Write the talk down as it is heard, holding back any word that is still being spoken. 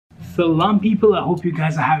Film people, I hope you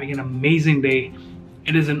guys are having an amazing day.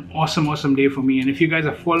 It is an awesome day for me, and if you guys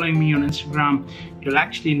are following me on Instagram, you'll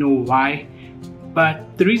actually know why.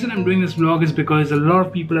 But the reason I'm doing this vlog is because a lot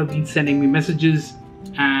of people have been sending me messages,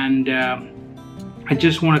 and I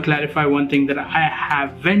just want to clarify one thing, that I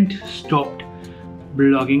haven't stopped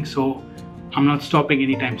vlogging, so I'm not stopping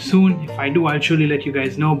anytime soon. If I do, I'll surely let you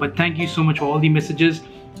guys know. But thank you so much for all the messages,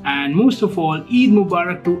 and most of all, Eid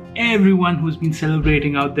Mubarak to everyone who's been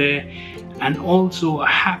celebrating out there, and also a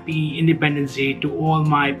happy Independence Day to all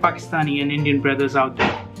my Pakistani and Indian brothers out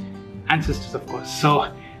there, and sisters of course.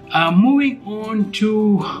 So moving on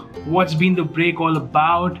to what's been the break all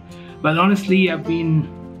about. Well, honestly, I've been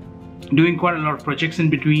doing quite a lot of projects in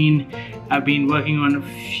between. I've been working on a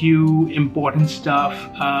few important stuff,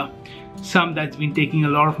 some that's been taking a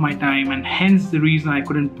lot of my time, and hence the reason I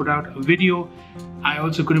couldn't put out a video. I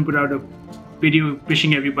also couldn't put out a video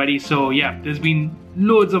wishing everybody. So yeah, there's been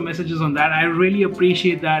loads of messages on that. I really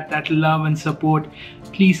appreciate that love and support.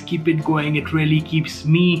 Please keep it going. It really keeps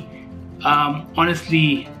me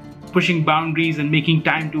honestly pushing boundaries and making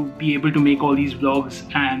time to be able to make all these vlogs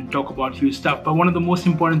and talk about few stuff. But one of the most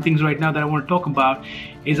important things right now that I want to talk about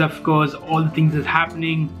is, of course, all the things that's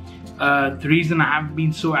happening. The reason I haven't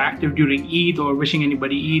been so active during Eid or wishing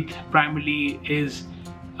anybody Eid primarily is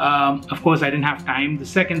of course I didn't have time. The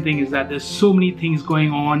second thing is that there's so many things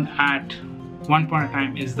going on at one point in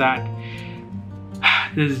time, is that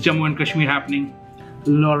there's Jammu and Kashmir happening. A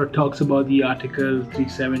lot of talks about the Article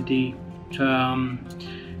 370.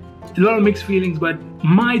 A lot of mixed feelings, but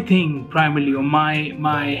my thing primarily, or my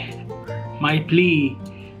plea,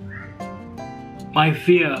 my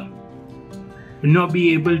fear, would not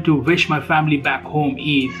be able to wish my family back home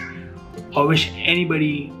Eid, or wish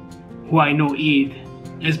anybody who I know Eid,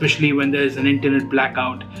 especially when there's an internet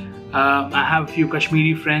blackout. I have a few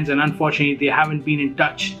Kashmiri friends, and unfortunately they haven't been in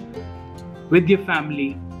touch with their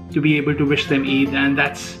family to be able to wish them Eid, and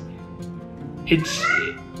it's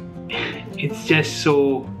just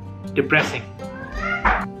so depressing.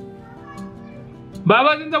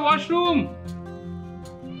 Baba's in the washroom.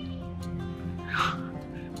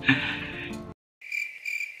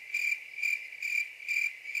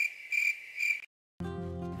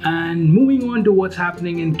 And moving on to what's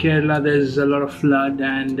happening in Kerala, there's a lot of flood,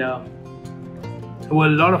 and well,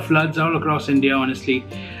 a lot of floods all across India, honestly.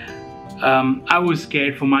 I was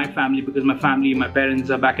scared for my family because my parents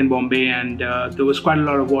are back in Bombay, and there was quite a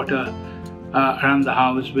lot of water around the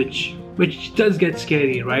house, which does get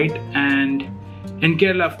scary, right? And in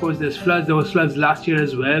Kerala, of course, there's floods. There was floods last year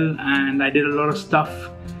as well, and I did a lot of stuff,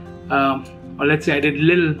 or let's say I did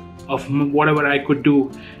little of whatever I could do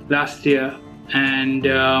last year, and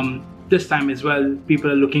this time as well,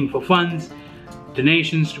 people are looking for funds,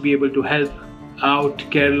 donations to be able to help out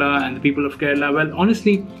Kerala and the people of Kerala. Well,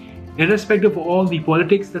 honestly, irrespective of all the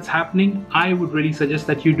politics that's happening, I would really suggest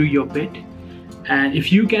that you do your bit. And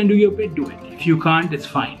if you can do your bit, do it. If you can't, it's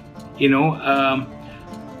fine, you know.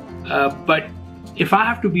 But if I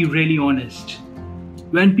have to be really honest,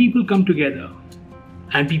 when people come together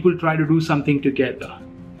and people try to do something together,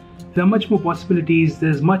 there are much more possibilities,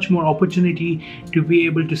 there's much more opportunity to be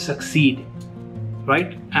able to succeed,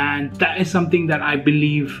 right? And that is something that I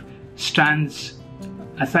believe stands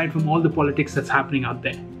aside from all the politics that's happening out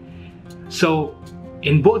there. So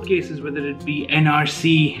in both cases, whether it be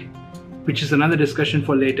NRC, which is another discussion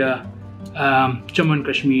for later, Jammu and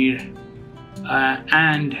Kashmir,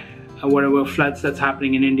 and whatever floods that's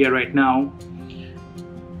happening in India right now,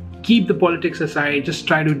 keep the politics aside, just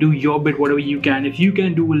try to do your bit, whatever you can. If you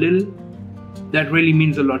can do a little, that really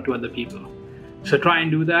means a lot to other people. So try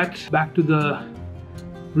and do that. Back to the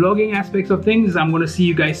vlogging aspects of things, I'm going to see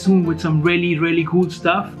you guys soon with some really cool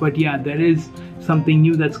stuff. But yeah, there is something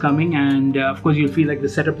new that's coming, and of course you'll feel like the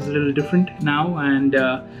setup is a little different now, and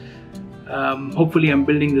hopefully I'm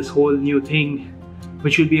building this whole new thing,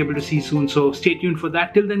 which you'll be able to see soon. So stay tuned for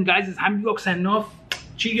that. Till then guys, it's Hami signing off.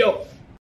 Cheerio.